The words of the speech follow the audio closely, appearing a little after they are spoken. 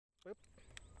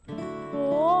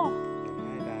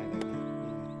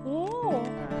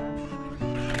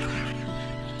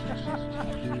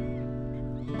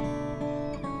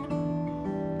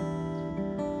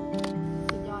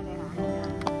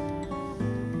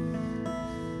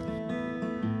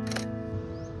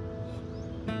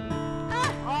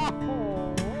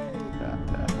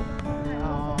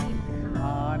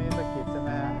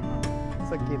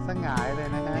กิจสง่ายเลย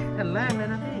นะฮะ แผ่นแรกเลย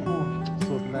นะพี่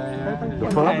สุดเลยฮะ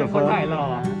คนถ่ายหล่อ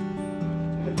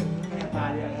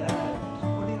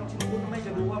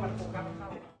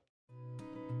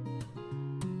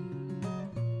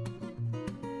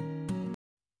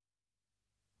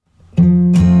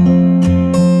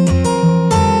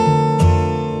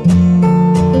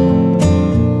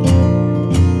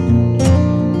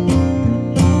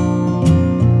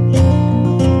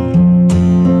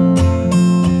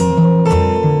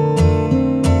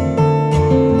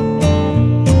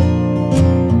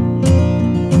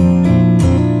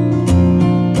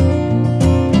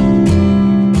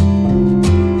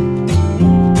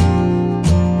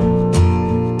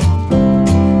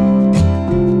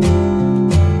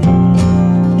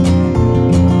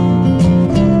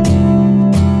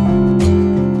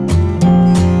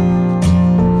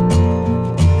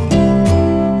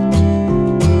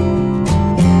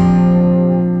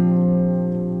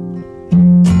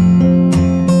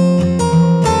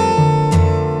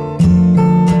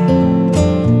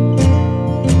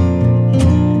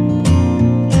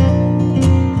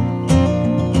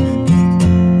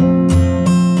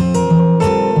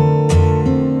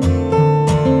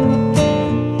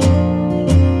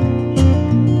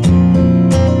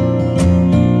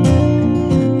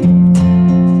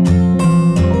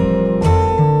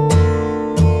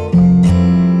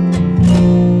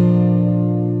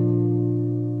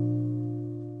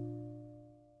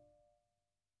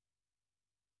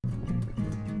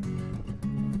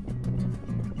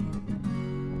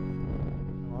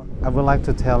I would like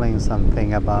to tell you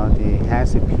something about the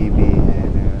HassyPB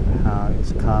and how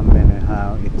it's come and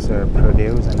how it's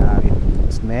produced and how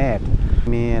it's made.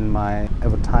 Me and my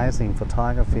advertising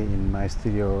photography in my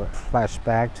studio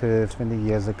flashback to 20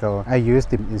 years ago. I used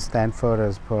the instant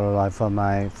photos Polaroid for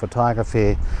my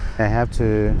photography. I have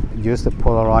to use the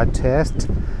Polaroid test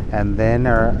and then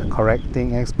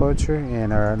correcting exposure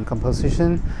and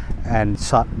composition and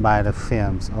shot by the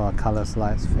films or color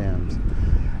slice films.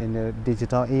 In the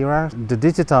digital era, the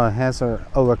digital has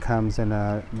overcomes and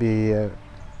be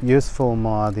useful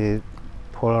more the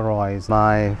Polaroids.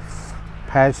 My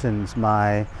passions,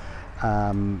 my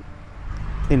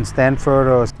instant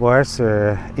photos was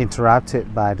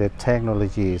interrupted by the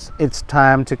technologies. It's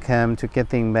time to come to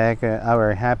getting back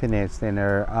our happiness and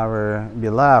our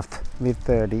beloved with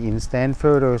the instant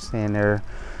photos and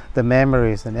the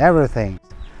memories and everything.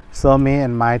 So me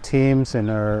and my teams and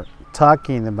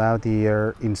talking about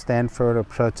the instant photo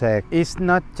project. It's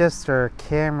not just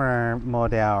camera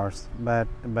models, but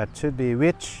should be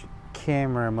which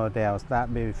camera models that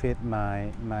will fit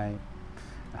my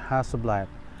Hasselblad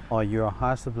or your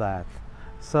Hasselblad.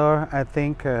 So I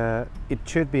think it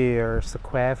should be a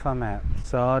square format.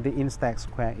 So the Instax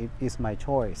square is my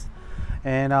choice,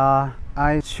 and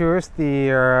I choose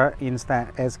the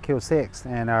Instax SQ6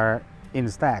 and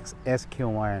Instax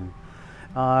SQ1.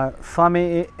 For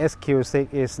me,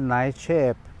 SQ6 is nice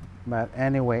shape, but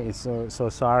anyway, it's so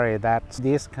sorry that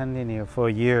discontinued for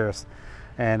years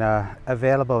and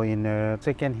available in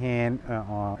second hand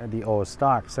or the old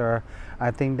stock. So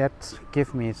I think that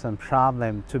gives me some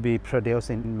problem to be produced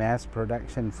in mass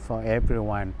production for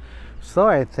everyone. So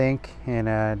I think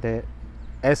the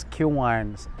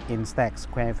SQ1 Instax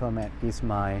square format is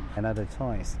my another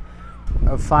choice.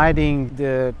 Finding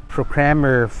the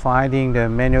programmer, finding the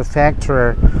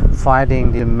manufacturer,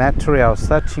 finding the material,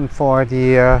 searching for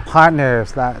the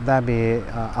partners that be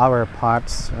our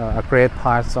parts, great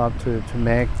parts of to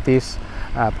make this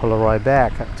Polaroid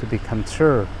bag to become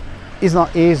true. It's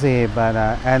not easy, but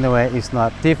anyway, it's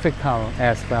not difficult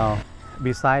as well.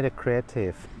 Besides the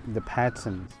creative, the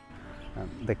patterns,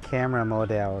 the camera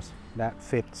models that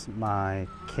fits my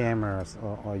cameras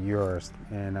or yours,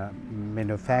 and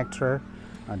manufacturer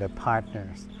and the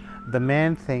partners. The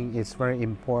main thing is very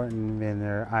important when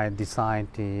I design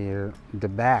the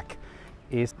bag.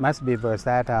 It must be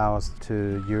versatile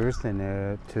to use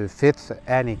and to fit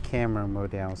any camera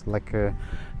models like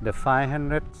the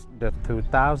 500, the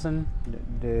 2000,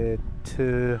 the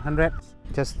 200.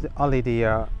 Just only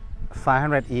the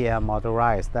 500 EL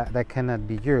motorized that cannot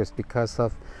be used because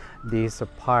of this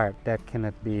part that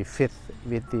cannot be fit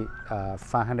with the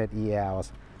 500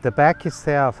 ELs. The bag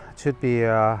itself should be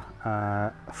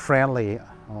friendly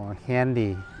or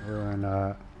handy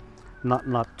and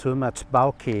not too much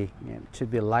bulky. It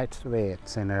should be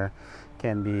lightweight and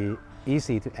can be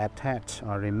easy to attach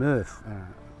or remove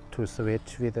to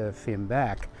switch with a film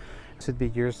bag. It should be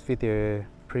used with a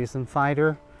prism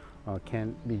finder or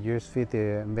can be used with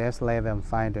the best level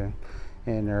finder.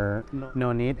 and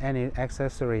no need any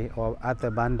accessory or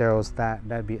other bundles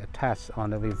that be attached on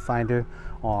the viewfinder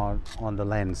or on the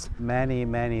lens. Many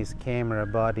camera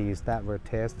bodies that were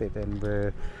tested and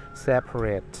were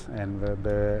separate and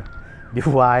were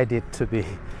divided to be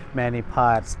many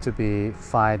parts to be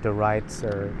find the right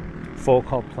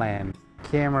focal plan.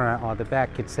 Camera or the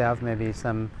back itself may be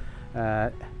some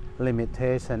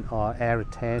limitation or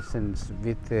irritations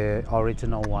with the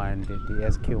original one,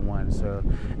 the SQ one. So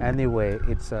anyway,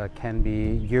 it can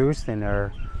be used in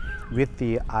with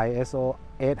the ISO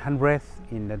 800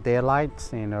 in the daylight,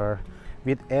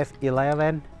 with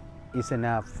f11 is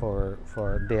enough for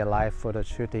daylight photo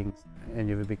shooting, and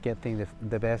you will be getting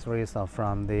the best result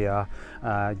from the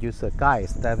user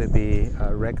guides that will be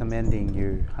recommending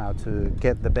you how to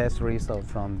get the best result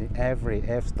from every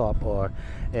f-stop or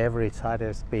every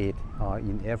shutter speed or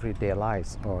in every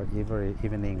daylight or every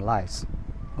evening lights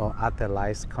or other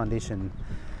light condition.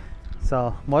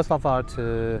 So most of all,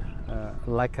 I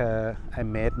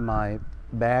made my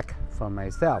bag for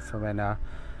myself when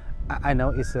I know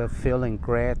it's a feeling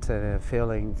great,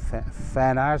 feeling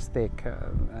fantastic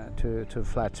to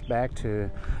flash back to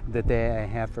the day I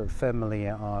have a family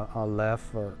or love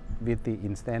with the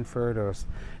instant photos.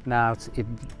 Now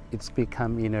it's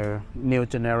become new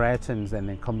generations and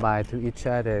then combined to each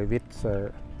other with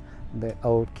the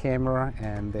old camera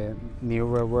and the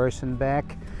newer version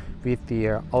back with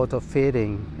the auto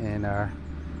fading and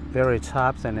very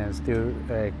sharp and still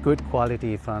good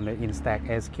quality from the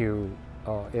Instax SQ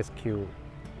or SQ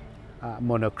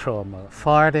monochrome.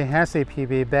 For the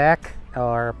HassyPB back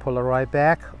or Polaroid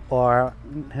back, or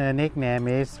her nickname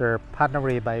is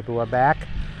HassyPBiii back.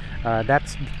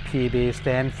 That's PB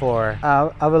stand for.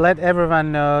 I will let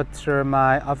everyone know through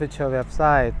my official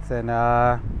website and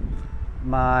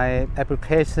my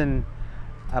application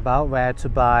about where to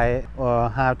buy or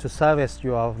how to service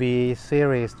your V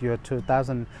series, your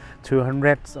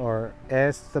 2200 or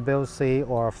SWC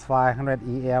or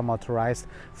 500 EL motorized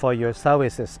for your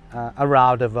services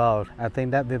around the world. I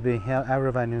think that will be help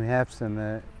everyone who has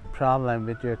some problem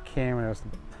with your cameras.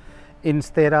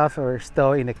 Instead of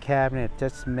store in a cabinet,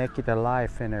 just make it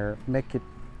alive and make it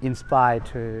inspired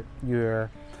to your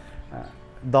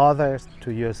daughters,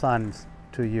 to your sons,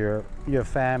 to your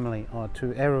family, or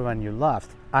to everyone you love.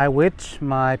 I wish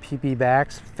my PB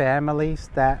bags families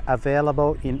that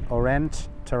available in orange,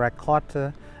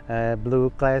 terracotta,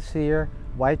 blue glacier,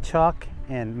 white chalk,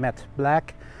 and matte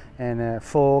black, and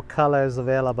 4 colors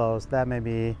available. That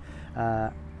maybe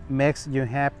makes you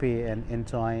happy and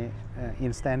enjoy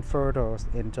instant photos,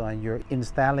 enjoy your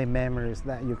instant memories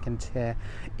that you can share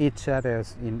each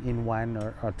other's in 1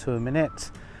 or 2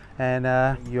 minutes. And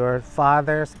your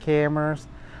father's cameras,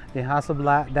 the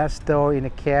Hasselblad that's stored in a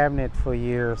cabinet for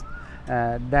years,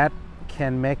 that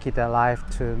can make it alive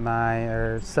to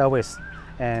my service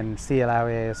and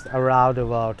CLRs around the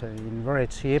world in very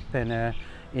cheap and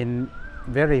in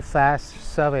very fast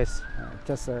service.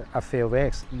 Just a few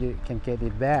weeks you can get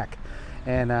it back.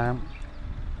 And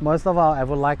most of all, I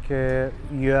would like your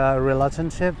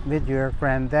relationship with your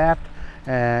granddad,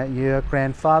 your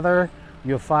grandfather,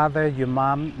 your father, your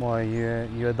mom, or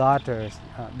your daughters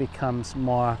becomes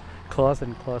more close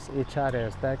and close each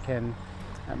other. That can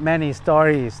many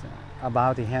stories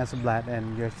about the Hasselblad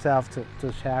and yourself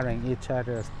to sharing each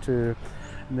other to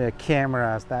the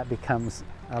cameras that becomes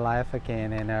alive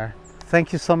again. And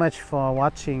thank you so much for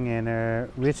watching and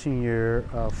wishing you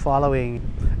following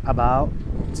about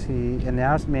the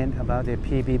announcement about the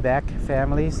PB back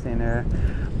families and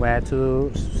where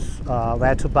to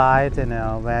buy it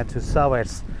and where to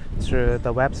service through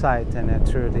the website and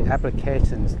through the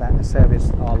applications that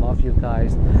service all of you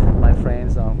guys, my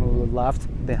friends who loved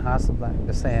the Hasselblad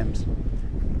the same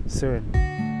soon.